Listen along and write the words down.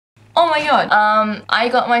Oh my god, I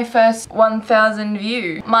got my first 1000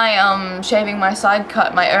 view. My shaving my side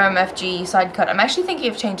cut, my OMFG side cut. I'm actually thinking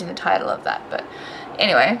of changing the title of that, but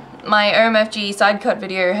anyway, my OMFG side cut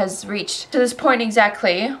video has reached to this point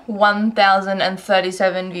exactly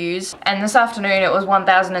 1037 views, and this afternoon it was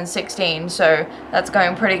 1016, so that's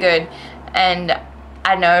going pretty good. And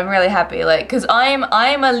I don't know, I'm really happy, like, cause I'm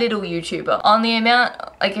a little YouTuber. On the amount,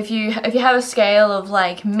 like, if you have a scale of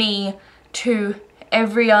like me to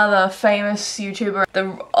every other famous YouTuber,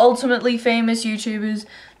 the ultimately famous YouTubers,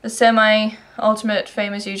 the semi-ultimate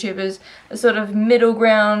famous YouTubers, the sort of middle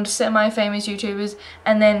ground semi-famous YouTubers,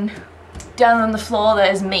 and then down on the floor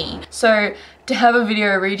there's me. So to have a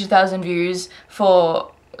video reach 1000 views for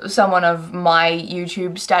someone of my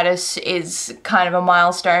YouTube status is kind of a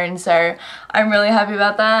milestone, so I'm really happy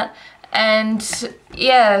about that. And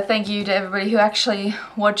yeah, thank you to everybody who actually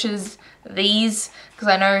watches these, because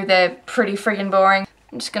I know they're pretty freaking boring.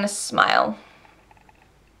 I'm just gonna smile.